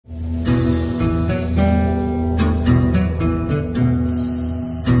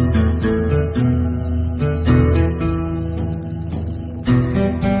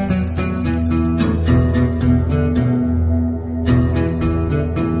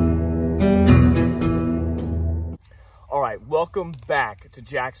welcome back to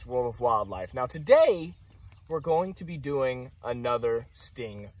Jack's World of Wildlife. Now today, we're going to be doing another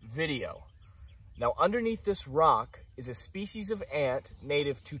sting video. Now underneath this rock is a species of ant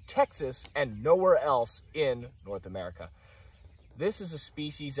native to Texas and nowhere else in North America. This is a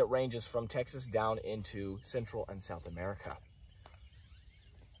species that ranges from Texas down into Central and South America.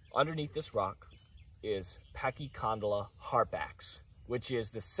 Underneath this rock is Pachycondyla harpax, which is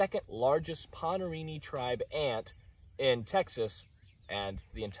the second largest Ponerini tribe ant in Texas and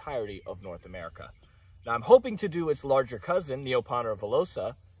the entirety of North America. Now I'm hoping to do its larger cousin, Neopondra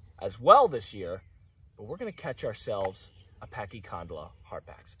villosa, as well this year, but we're gonna catch ourselves a Pachycondyla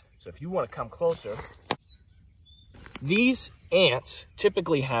harpax. So if you wanna come closer, these ants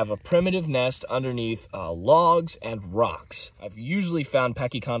typically have a primitive nest underneath logs and rocks. I've usually found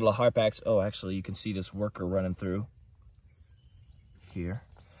Pachycondyla harpax. Oh, actually you can see this worker running through here.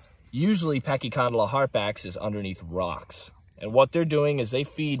 Usually Pachycondyla harpax is underneath rocks. And what they're doing is they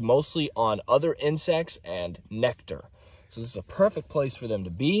feed mostly on other insects and nectar. So this is a perfect place for them to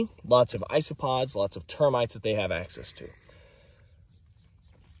be. Lots of isopods, lots of termites that they have access to.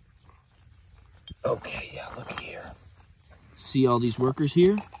 Okay, yeah, look here. See all these workers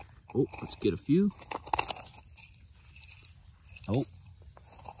here? Oh, let's get a few. Oh.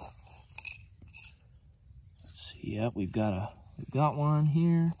 Let's see, yep, we've got one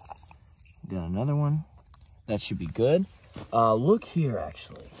here. We've got another one. That should be good. Look here,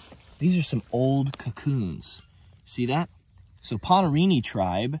 actually. These are some old cocoons. See that? So Ponerini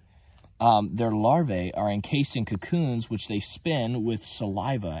tribe, their larvae are encased in cocoons, which they spin with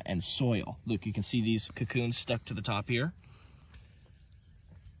saliva and soil. Look, you can see these cocoons stuck to the top here.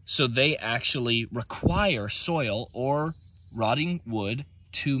 So they actually require soil or rotting wood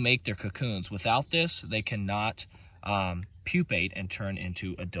to make their cocoons. Without this, they cannot pupate and turn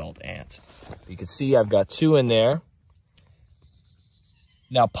into adult ants. You can see I've got two in there.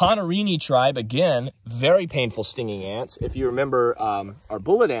 Now, Ponerini tribe, again, very painful stinging ants. If you remember our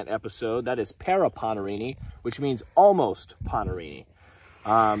bullet ant episode, that is Ponerini, which means almost Ponerini.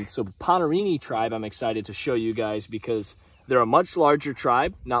 So Ponerini tribe, I'm excited to show you guys because they're a much larger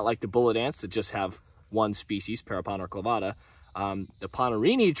tribe, not like the bullet ants that just have one species, Parapon clavata. The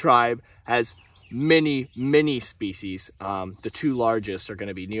Ponerini tribe has many species. The two largest are going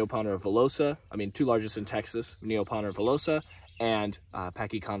to be Neopondra villosa, two largest in Texas, Neopondra villosa, and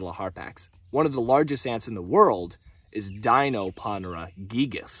Pachycondyla harpax. One of the largest ants in the world is Dinopondra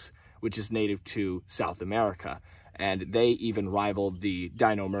gigas, which is native to South America. And they even rival the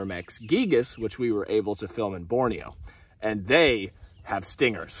Dinomyrmex gigas, which we were able to film in Borneo. And they have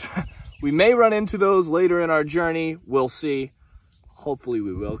stingers. We may run into those later in our journey. We'll see. Hopefully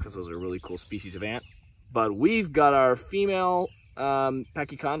we will, because those are really cool species of ant. But we've got our female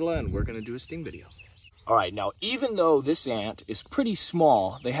Pachycondyla, and we're going to do a sting video. All right, now even though this ant is pretty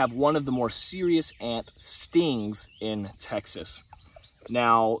small, they have one of the more serious ant stings in Texas.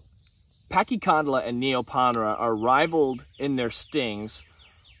 Now, Pachycondyla and Neopondra are rivaled in their stings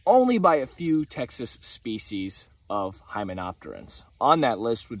only by a few Texas species of hymenopterans. On that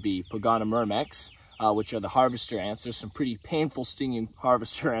list would be Ponerini, which are the harvester ants. There's some pretty painful stinging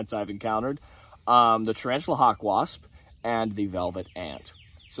harvester ants I've encountered. The tarantula hawk wasp and the velvet ant.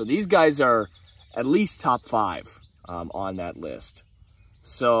 So these guys are at least top 5 on that list.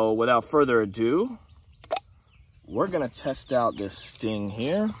 So without further ado, we're gonna test out this sting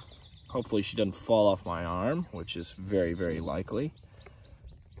here. Hopefully she doesn't fall off my arm, which is very likely.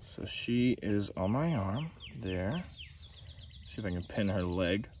 So she is on my arm there. See if I can pin her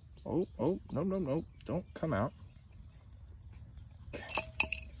leg. Oh, no, don't come out. Okay.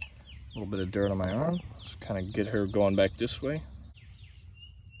 A little bit of dirt on my arm. Just kind of get her going back this way.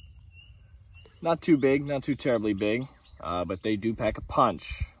 Not too big, not too terribly big, but they do pack a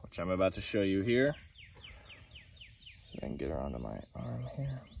punch, which I'm about to show you here. So I can get her onto my arm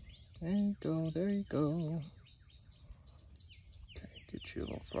here. There you go. Okay, get you a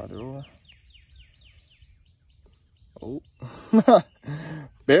little farther over. Oh,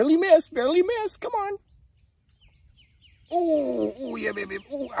 barely missed, come on. Oh, yeah, baby.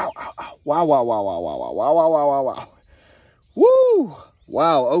 Oh, ow. Wow. Woo!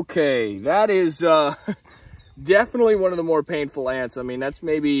 Wow, okay, that is definitely one of the more painful ants. That's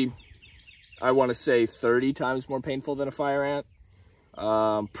maybe, I want to say 30 times more painful than a fire ant.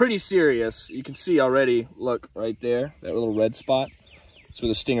 Pretty serious. You can see already, look, right there, that little red spot. That's where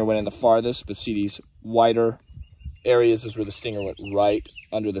the stinger went in the farthest, but see these wider areas is where the stinger went right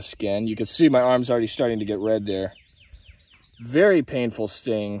under the skin. You can see my arm's already starting to get red there. Very painful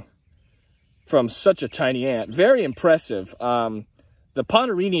sting from such a tiny ant. Very impressive. The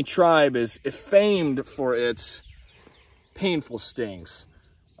Ponerini tribe is famed for its painful stings.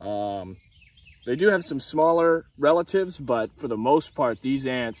 They do have some smaller relatives, but for the most part, these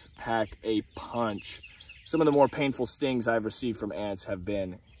ants pack a punch. Some of the more painful stings I've received from ants have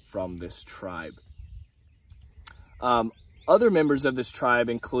been from this tribe. Other members of this tribe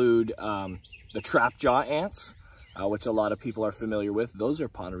include the trapjaw ants, which a lot of people are familiar with. Those are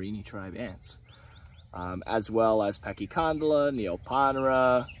Ponerini tribe ants, as well as Pachycondyla,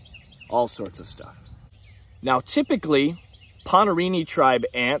 Neoponera, all sorts of stuff. Now, typically, Ponerini tribe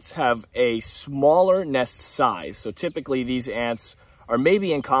ants have a smaller nest size. So typically these ants are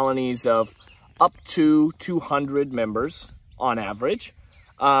maybe in colonies of up to 200 members on average.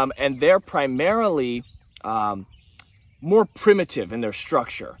 And they're primarily more primitive in their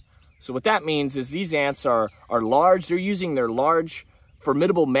structure. So what that means is these ants are large. They're using their large,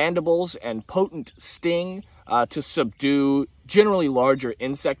 formidable mandibles and potent sting to subdue generally larger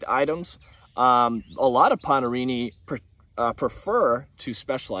insect items. A lot of Ponerini prefer to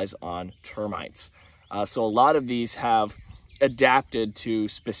specialize on termites. So a lot of these have adapted to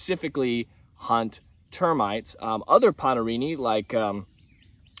specifically hunt termites. Other Ponerini, like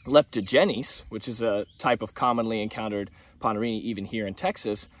Leptogenes, which is a type of commonly encountered Ponerini even here in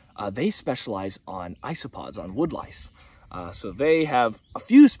Texas, they specialize on isopods, on woodlice. So they have a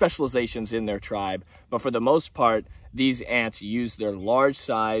few specializations in their tribe, but for the most part, these ants use their large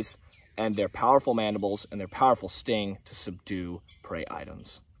size and their powerful mandibles and their powerful sting to subdue prey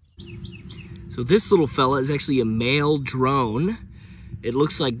items. So this little fella is actually a male drone. It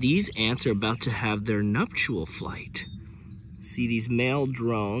looks like these ants are about to have their nuptial flight. See these male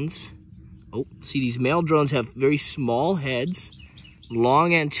drones. Oh, see these male drones have very small heads,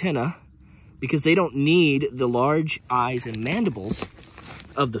 long antenna, because they don't need the large eyes and mandibles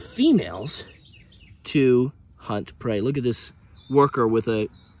of the females to hunt prey. Look at this worker with a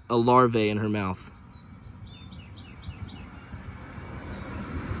larvae in her mouth.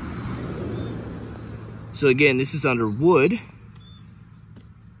 So again, this is under wood,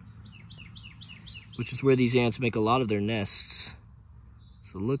 which is where these ants make a lot of their nests.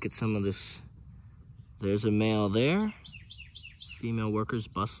 So look at some of this. There's a male there. Female workers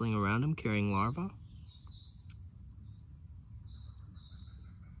bustling around him, carrying larvae.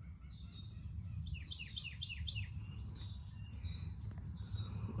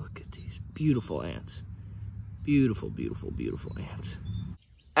 Beautiful ants. Beautiful, beautiful, beautiful ants.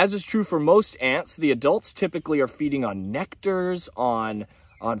 As is true for most ants, the adults typically are feeding on nectars, on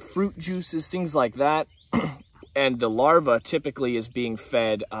fruit juices, things like that. And the larva typically is being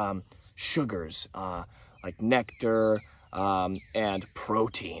fed sugars, like nectar and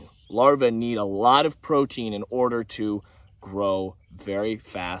protein. Larvae need a lot of protein in order to grow very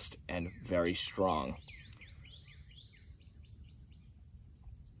fast and very strong.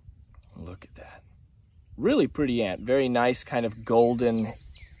 Look at that. Really pretty ant. Very nice kind of golden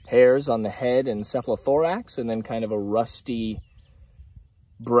hairs on the head and cephalothorax, and then kind of a rusty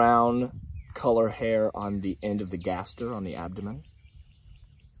brown color hair on the end of the gaster on the abdomen.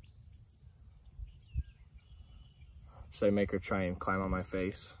 Should I make her try and climb on my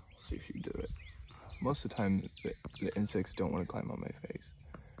face? We'll see if she can do it. Most of the time, the insects don't want to climb on my face.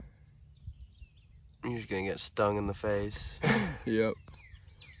 You're just gonna get stung in the face. Yep.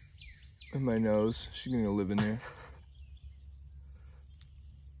 In my nose. She's gonna live in there.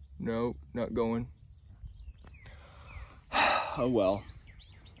 No, not going. Oh well.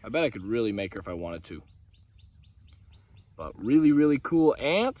 I bet I could really make her if I wanted to. But really, really cool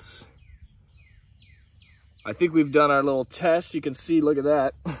ants. I think we've done our little test. You can see, look at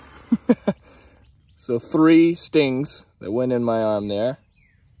that. So 3 stings that went in my arm there.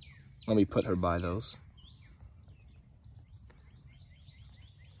 Let me put her by those.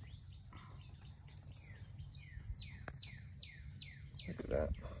 Look at that.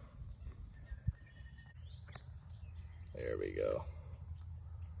 There we go.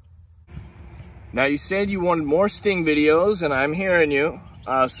 Now you said you wanted more sting videos, and I'm hearing you.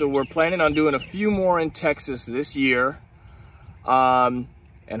 So we're planning on doing a few more in Texas this year.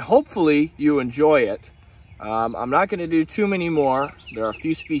 And hopefully you enjoy it. I'm not gonna do too many more. There are a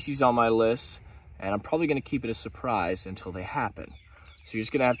few species on my list, and I'm probably gonna keep it a surprise until they happen. So you're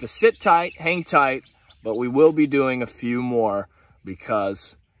just gonna have to sit tight, hang tight, but we will be doing a few more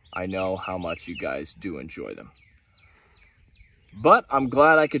because I know how much you guys do enjoy them. But I'm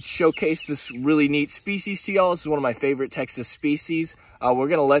glad I could showcase this really neat species to y'all. This is one of my favorite Texas species. We're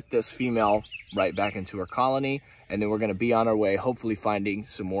gonna let this female right back into her colony, and then we're gonna be on our way, hopefully finding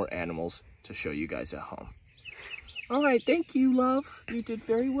some more animals to show you guys at home. All right, thank you, love. You did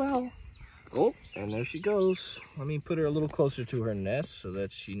very well. Oh, and there she goes. Let me put her a little closer to her nest so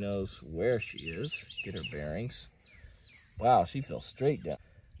that she knows where she is. Get her bearings. Wow, she fell straight down.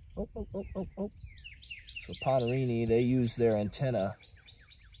 Oh, oh, oh, oh, oh. So Ponerini, they use their antenna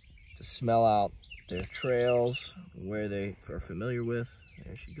to smell out their trails, where they are familiar with.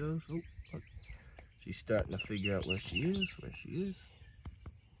 There she goes. Oh, look. She's starting to figure out where she is,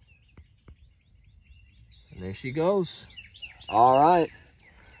 And there she goes. All right,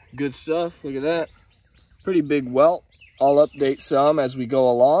 good stuff. Look at that. Pretty big welt. I'll update some as we go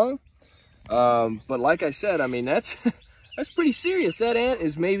along. But like I said, I mean, that's pretty serious. That ant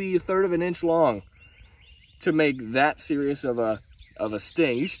is maybe 1/3 of an inch long to make that serious of a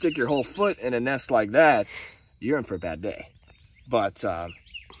sting. You stick your whole foot in a nest like that, you're in for a bad day. But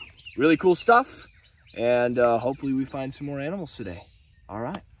really cool stuff, and hopefully we find some more animals today. All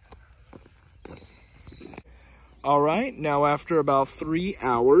right. All right, now after about 3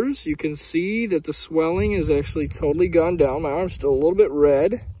 hours, you can see that the swelling has actually totally gone down. My arm's still a little bit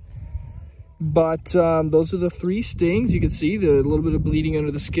red, but those are the 3 stings. You can see the little bit of bleeding under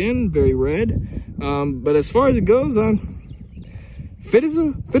the skin, very red. But as far as it goes, I'm fit as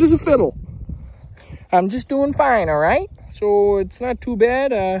a fiddle. I'm just doing fine, all right? So it's not too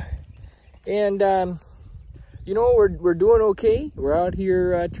bad. You know, we're doing okay. We're out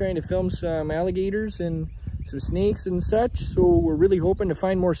here trying to film some alligators and some snakes and such, so we're really hoping to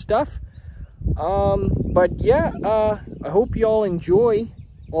find more stuff. But yeah, I hope you all enjoy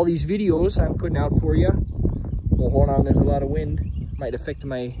all these videos I'm putting out for you. Well, hold on, there's a lot of wind, might affect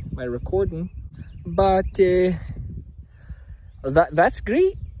my recording, but that's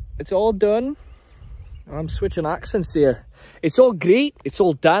great. It's all done. I'm switching accents there. It's all great, it's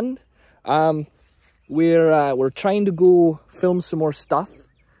all done. We're trying to go film some more stuff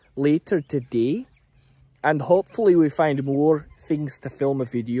later today, and hopefully we find more things to film a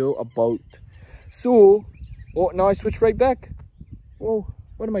video about. So, oh, now I switch right back. Whoa,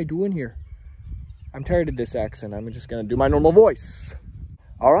 what am I doing here? I'm tired of this accent. I'm just gonna do my normal voice.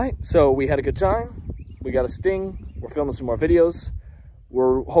 All right, so we had a good time. We got a sting. We're filming some more videos.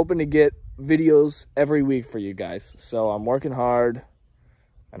 We're hoping to get videos every week for you guys. So I'm working hard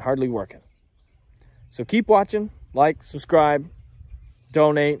and hardly working. So keep watching, like, subscribe,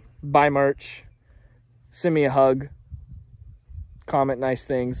 donate, buy merch, send me a hug, comment nice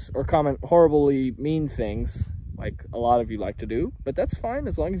things, or comment horribly mean things, like a lot of you like to do. But that's fine,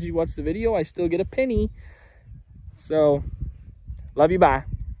 as long as you watch the video, I still get a penny. So, love you, bye.